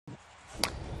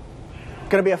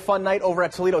Going to be a fun night over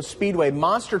at Toledo Speedway.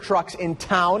 Monster trucks in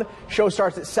town. Show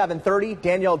starts at 7:30.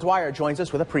 Danielle Dwyer joins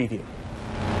us with a preview.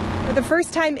 For the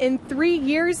first time in 3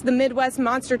 years, the Midwest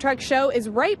Monster Truck Show is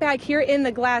right back here in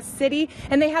the Glass City,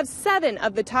 and they have 7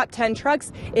 of the top 10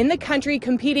 trucks in the country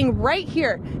competing right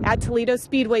here at Toledo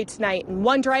Speedway tonight. And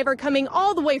one driver coming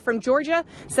all the way from Georgia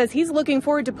says he's looking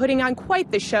forward to putting on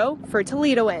quite the show for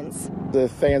Toledoans. The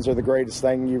fans are the greatest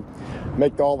thing. You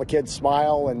make all the kids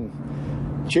smile and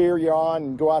cheer you on,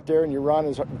 and go out there and you run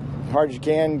as hard as you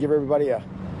can, give everybody a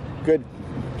good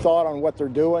thought on what they're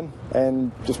doing,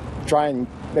 and just try and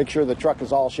make sure the truck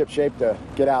is all ship-shape to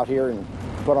get out here and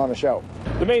put on a show.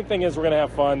 The main thing is we're going to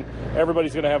have fun.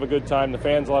 Everybody's going to have a good time. The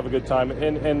fans will have a good time.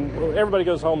 And everybody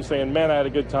goes home saying, man, I had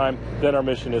a good time. Then our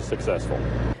mission is successful.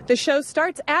 The show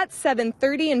starts at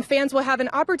 7:30, and fans will have an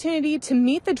opportunity to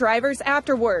meet the drivers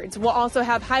afterwards. We'll also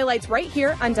have highlights right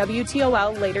here on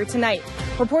WTOL later tonight.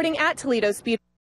 Reporting at Toledo Speedway.